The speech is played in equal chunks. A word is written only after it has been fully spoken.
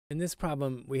In this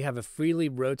problem, we have a freely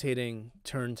rotating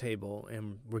turntable,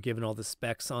 and we're given all the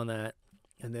specs on that.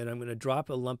 And then I'm going to drop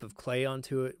a lump of clay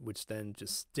onto it, which then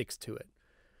just sticks to it.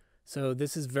 So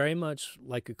this is very much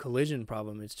like a collision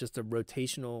problem. It's just a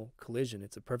rotational collision.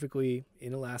 It's a perfectly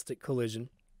inelastic collision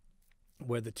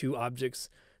where the two objects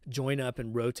join up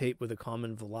and rotate with a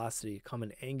common velocity,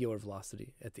 common angular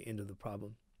velocity at the end of the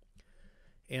problem.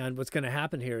 And what's going to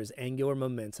happen here is angular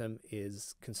momentum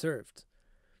is conserved.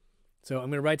 So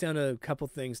I'm going to write down a couple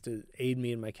things to aid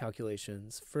me in my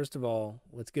calculations. First of all,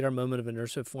 let's get our moment of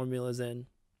inertia formulas in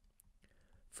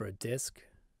for a disk.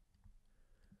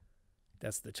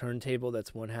 That's the turntable.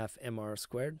 That's 1/2 mr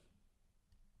squared.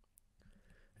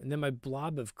 And then my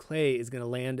blob of clay is going to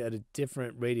land at a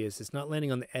different radius. It's not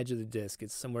landing on the edge of the disk.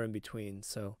 It's somewhere in between.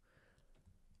 So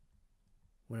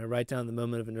when I write down the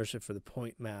moment of inertia for the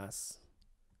point mass,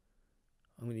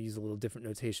 I'm going to use a little different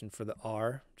notation for the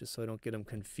r, just so I don't get them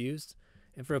confused.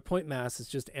 And for a point mass, it's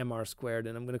just mr squared,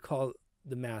 and I'm going to call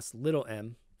the mass little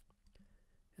m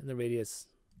and the radius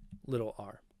little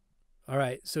r. All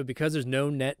right, so because there's no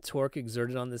net torque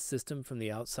exerted on this system from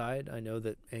the outside, I know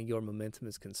that angular momentum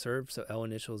is conserved, so L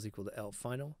initial is equal to L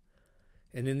final.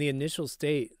 And in the initial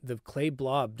state, the clay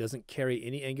blob doesn't carry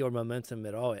any angular momentum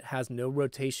at all. It has no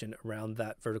rotation around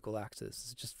that vertical axis.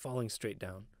 It's just falling straight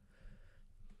down.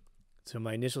 So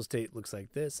my initial state looks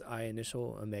like this: I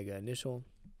initial, omega initial.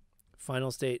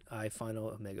 Final state, I final,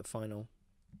 omega final.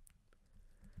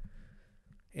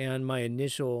 And my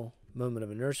initial moment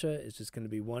of inertia is just going to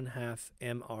be 1/2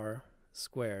 mr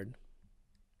squared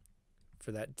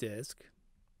for that disk.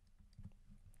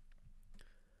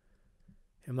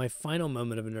 And my final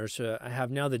moment of inertia, I have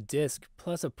now the disk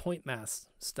plus a point mass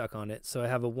stuck on it. So I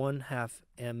have a 1/2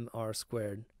 mr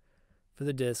squared for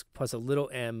the disk plus a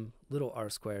little m, little r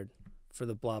squared for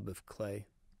the blob of clay.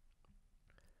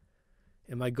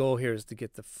 And my goal here is to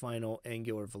get the final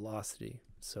angular velocity.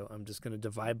 So I'm just going to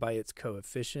divide by its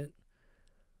coefficient.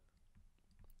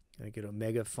 I get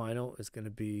omega final is going to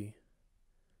be,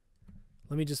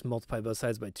 let me just multiply both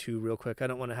sides by 2 real quick. I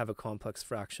don't want to have a complex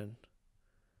fraction.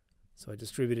 So I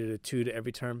distributed a 2 to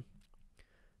every term.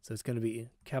 So it's going to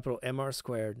be capital mr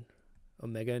squared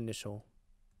omega initial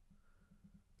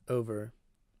over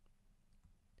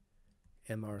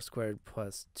mr squared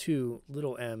plus 2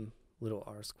 little m little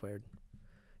r squared.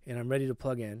 And I'm ready to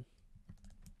plug in.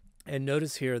 And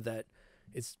notice here that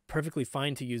it's perfectly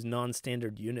fine to use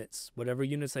non-standard units. Whatever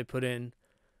units I put in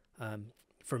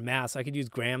for mass, I could use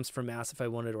grams for mass if I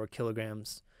wanted, or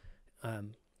kilograms.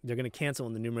 They're going to cancel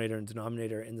in the numerator and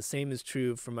denominator. And the same is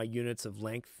true for my units of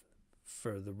length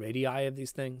for the radii of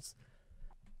these things.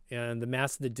 And the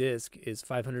mass of the disk is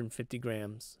 550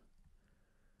 grams.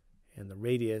 And the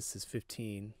radius is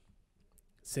 15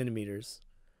 centimeters.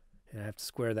 And I have to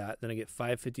square that. Then I get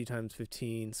 550 times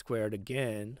 15 squared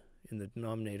again in the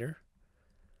denominator,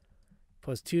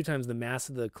 plus 2 times the mass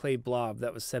of the clay blob.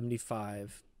 That was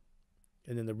 75.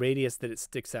 And then the radius that it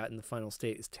sticks at in the final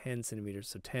state is 10 centimeters,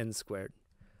 so 10 squared.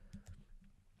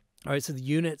 All right, so the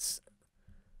units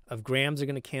of grams are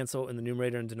going to cancel in the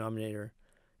numerator and denominator,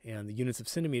 and the units of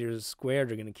centimeters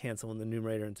squared are going to cancel in the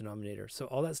numerator and denominator. So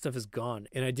all that stuff is gone,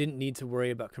 and I didn't need to worry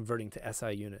about converting to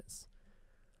SI units.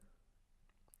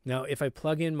 Now, if I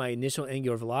plug in my initial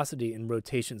angular velocity in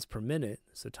rotations per minute,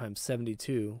 so times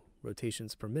 72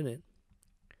 rotations per minute,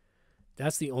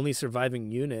 that's the only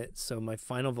surviving unit, so my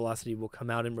final velocity will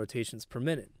come out in rotations per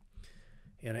minute.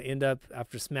 And I end up,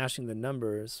 after smashing the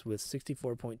numbers, with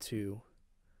 64.2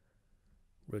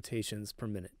 rotations per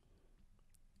minute.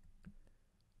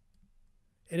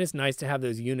 And it's nice to have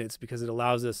those units because it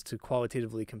allows us to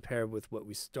qualitatively compare with what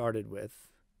we started with.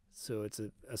 So it's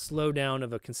a slowdown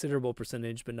of a considerable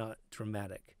percentage, but not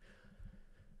dramatic.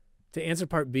 To answer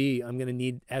part B, I'm going to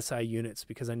need SI units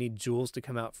because I need joules to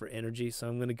come out for energy. So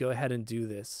I'm going to go ahead and do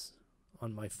this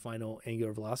on my final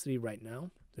angular velocity right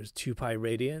now. There's 2 pi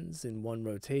radians in 1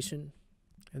 rotation,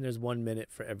 and there's 1 minute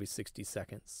for every 60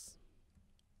 seconds.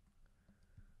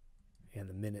 And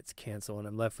the minutes cancel, and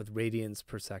I'm left with radians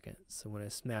per second. So when I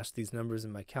smash these numbers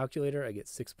in my calculator, I get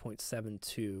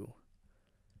 6.72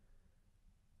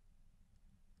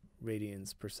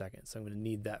 radians per second. So I'm going to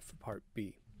need that for part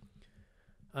B.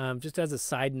 Just as a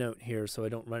side note here, so I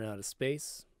don't run out of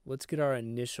space, let's get our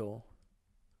initial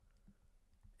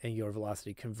angular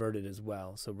velocity converted as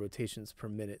well. So rotations per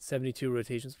minute, 72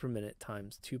 rotations per minute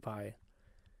times 2 pi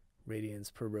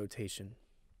radians per rotation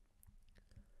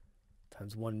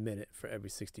times 1 minute for every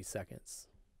 60 seconds.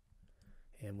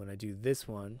 And when I do this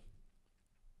one,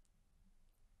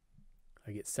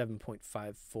 I get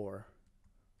 7.54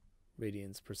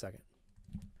 radians per second.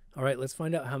 All right, let's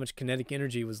find out how much kinetic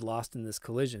energy was lost in this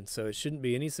collision. So it shouldn't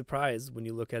be any surprise when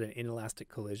you look at an inelastic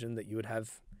collision that you would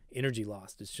have energy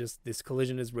lost. It's just this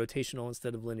collision is rotational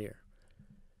instead of linear.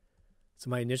 So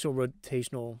my initial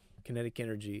rotational kinetic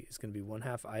energy is going to be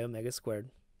 1/2 I omega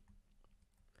squared.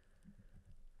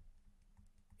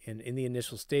 And in the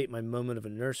initial state, my moment of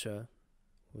inertia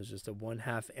was just a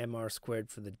 1/2 mr squared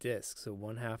for the disk. So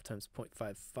 1/2 times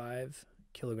 0.55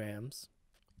 kilograms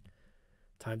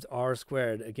times r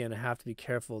squared. Again, I have to be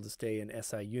careful to stay in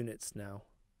SI units now.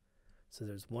 So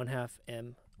there's 1/2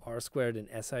 mr squared in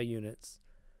SI units,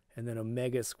 and then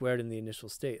omega squared in the initial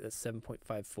state. That's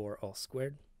 7.54 all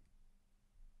squared.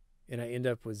 And I end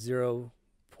up with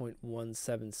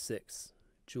 0.176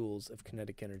 joules of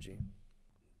kinetic energy.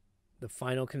 The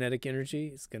final kinetic energy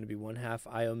is going to be 1/2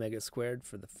 I omega squared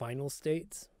for the final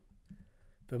states.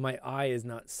 But my I is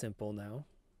not simple now.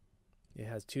 It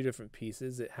has two different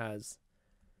pieces. It has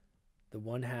the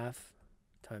 1/2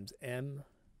 times m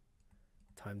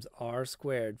times r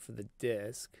squared for the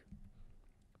disk,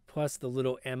 plus the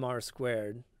little mr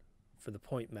squared for the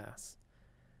point mass.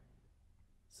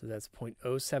 So that's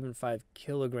 0.075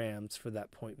 kilograms for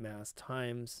that point mass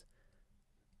times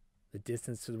the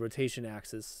distance to the rotation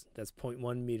axis. That's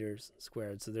 0.1 meters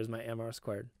squared. So there's my mr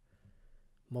squared.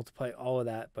 Multiply all of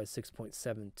that by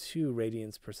 6.72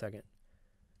 radians per second,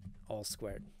 all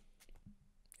squared.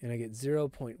 And I get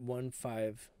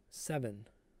 0.157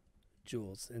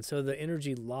 joules. And so the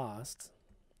energy lost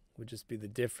would just be the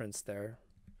difference there.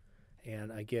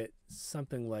 And I get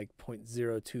something like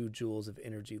 0.02 joules of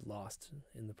energy lost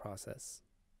in the process.